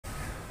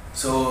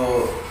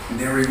So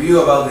the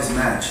review about this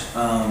match.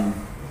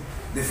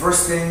 The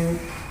first thing,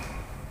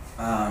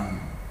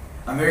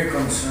 I'm very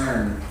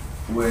concerned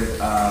with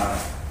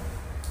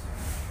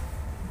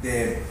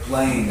the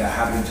playing that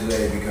happened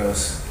today,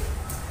 because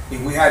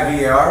if we had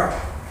VAR,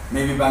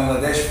 maybe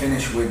Bangladesh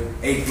finished with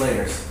 8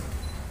 players.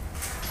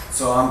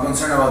 So I'm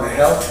concerned about the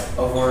health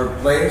of our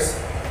players,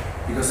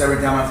 because every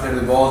time after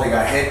the ball they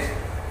got hit.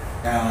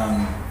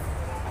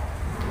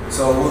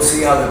 So we'll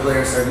see how the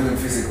players are doing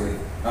physically.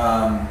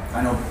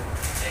 I know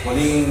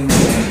Pauline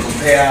and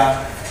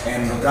Compea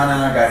and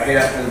Rotana got hit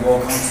after the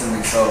ball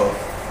constantly, so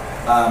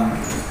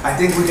I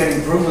think we can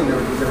improve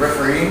with the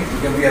refereeing. We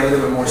can be a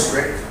little bit more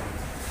strict.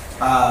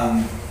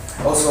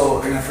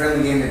 Also, in a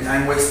friendly game, the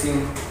time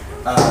wasting,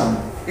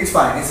 it's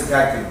fine, it's a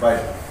tactic,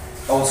 but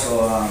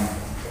also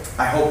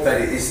I hope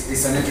that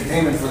it's an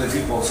entertainment for the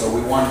people. So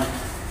we want,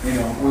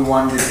 we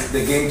want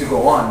the game to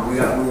go on. We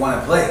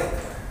want to play.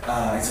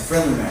 It's a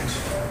friendly match.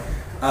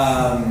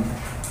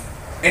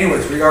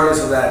 Anyways,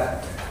 regardless of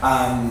that,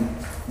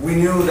 we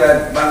knew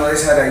that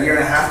Bangladesh had a year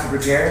and a half to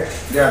prepare.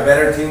 They're a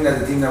better team than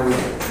the team that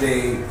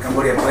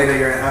Cambodia played a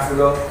year and a half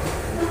ago.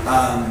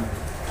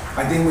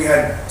 I think we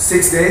had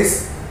 6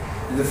 days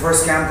in the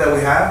first camp that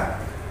we have.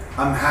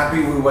 I'm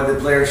happy with what the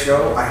players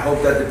show. I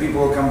hope that the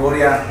people of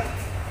Cambodia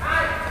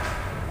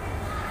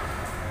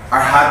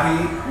are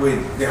happy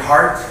with the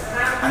heart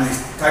and this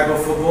type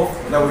of football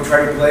that we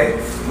try to play,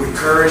 with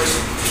courage,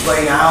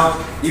 playing out.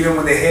 Even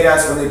when they hit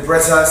us, when they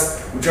press us,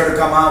 we try to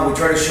come out, we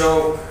try to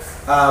show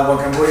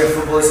what Cambodia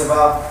football is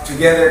about.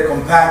 Together,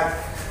 compact,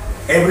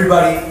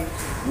 everybody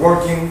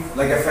working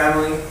like a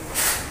family.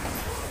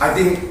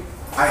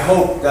 I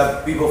hope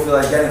that people feel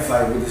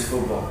identified with this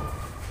football.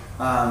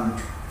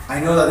 I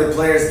know that the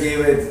players gave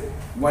it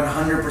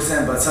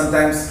 100%, but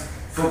sometimes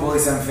football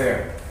is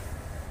unfair.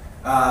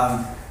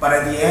 But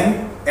at the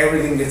end,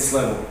 everything gets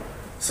level.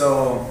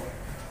 So,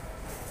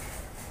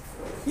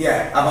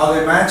 yeah, about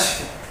the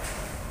match,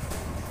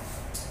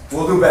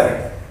 we'll do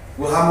better.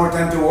 We'll have more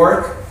time to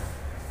work,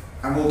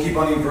 and we'll keep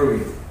on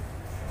improving.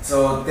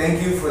 So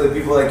thank you for the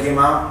people that came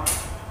out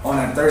on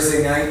a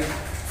Thursday night,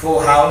 full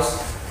house.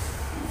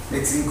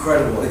 It's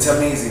incredible, it's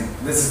amazing.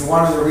 This is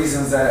one of the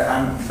reasons that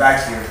I'm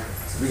back here,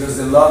 because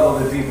the love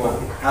of the people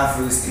have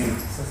for this team.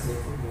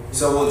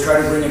 So we'll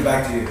try to bring it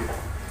back to you.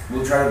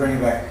 We'll try to bring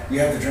it back. You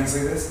have to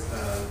translate this?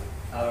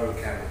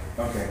 Okay.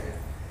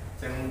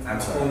 I'm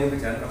sorry.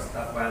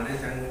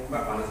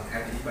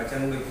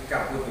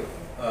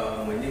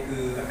 Mình như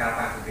cứ cao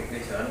phạt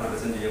cái chớn mà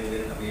sinh viên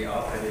mình là vì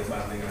ở tại nhiều bạn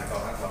mình là có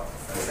các bạn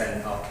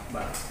send off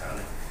bạn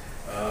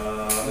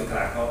mình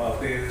là có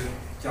cái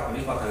chọn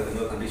những con thời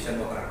từ condition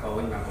hoặc là có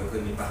bên bạn vừa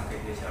mình bằng cái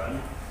chớn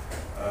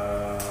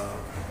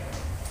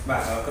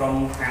bạn ở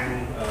trong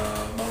hàng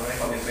bằng cái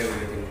con bên thì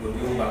cuốn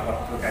du và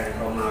còn cái cái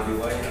trong nào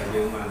du ấy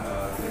nhưng mà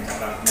chặt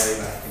làm đây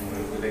là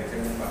mình lên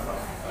trên bạn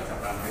chặt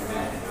làm cái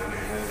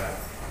này hơn là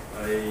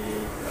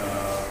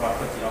còn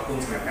có chỉ có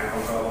cung sạc càng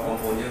không có bóng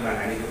vốn như là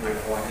này như này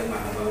qua nhưng mà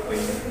nó bên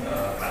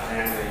bản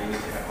hàng này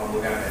sẽ là con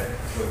mua ra để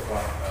rồi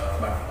qua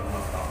bạn mà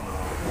tọt mà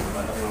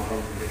bạn tọt nó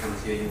không thì tham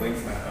chia như vậy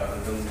mà ở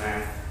trong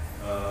ra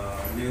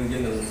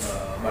nhưng đừng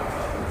bạn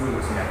vui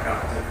một sạc cao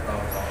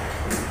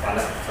và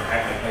là sẽ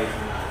hay phải đây.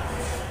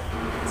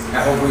 I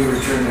hope we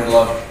return your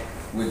love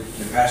with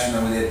the passion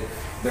that we did.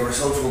 The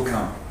results will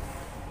come.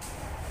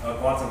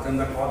 Có some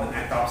kind of có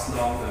an top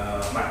strong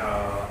bạn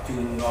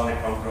chung lo này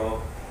control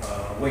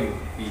win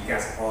vì cả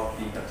support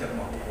vì tập chất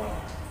một quan.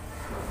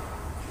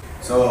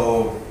 So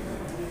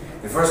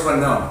the first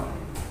one, no,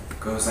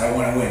 because I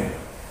want to win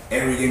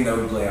every game that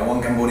we play. I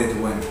want Cambodia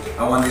to win.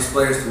 I want these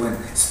players to win,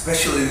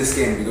 especially this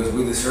game, because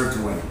we deserve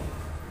to win.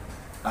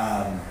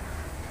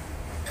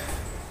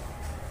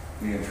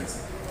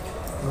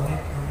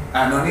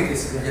 No need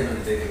this.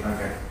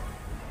 Okay.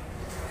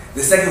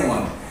 The second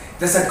one,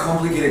 that's a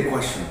complicated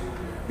question,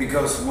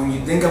 because when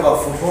you think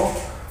about football,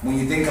 when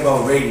you think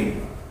about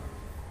rating,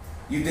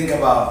 you think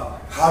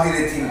about how did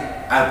a team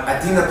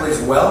that plays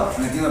well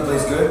and a team that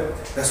plays good,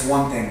 that's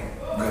one thing,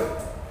 good.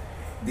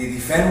 They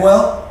defend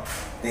well,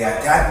 they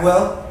attack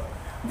well,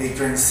 they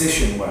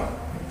transition well,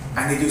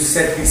 and they do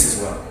set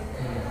pieces well.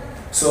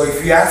 So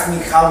if you ask me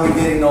how we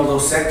did in all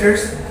those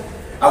sectors,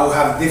 I will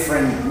have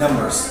different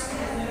numbers.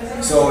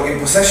 So in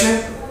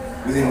possession,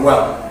 we did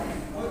well,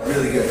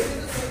 really good.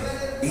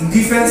 In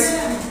defense,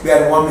 we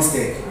had one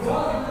mistake,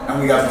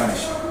 and we got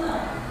punished.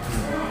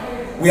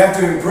 We have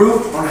to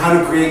improve on how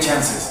to create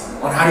chances,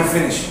 on how to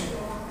finish.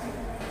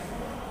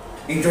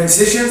 In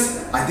transitions,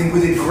 I think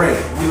we did great.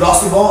 We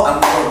lost the ball and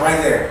we were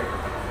right there.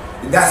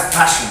 And that's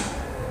passion.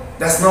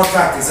 That's not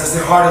tactics, that's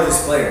the heart of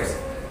these players.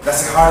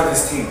 That's the heart of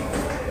this team.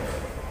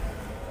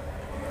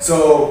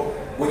 So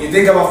when you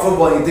think about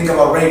football and you think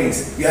about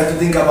ratings, you have to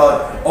think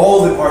about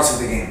all the parts of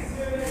the game.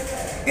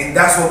 And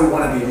that's what we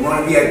want to be. We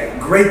want to be a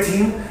great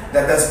team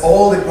that does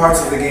all the parts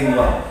of the game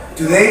well.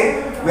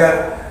 Today, we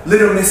have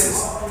little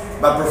misses.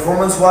 But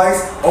performance-wise,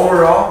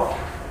 overall,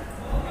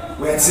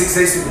 we had 6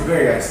 days to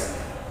prepare, guys.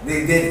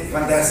 They did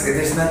fantastic.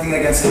 There's nothing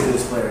against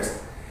those players.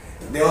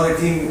 The other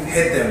team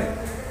hit them.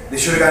 They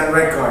should have gotten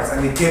red cards,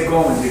 and they kept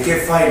going. They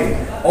kept fighting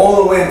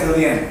all the way until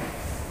the end.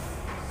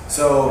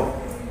 So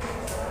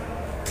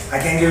I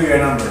can't give you a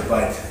number,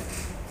 but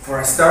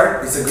for a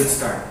start, it's a good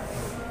start.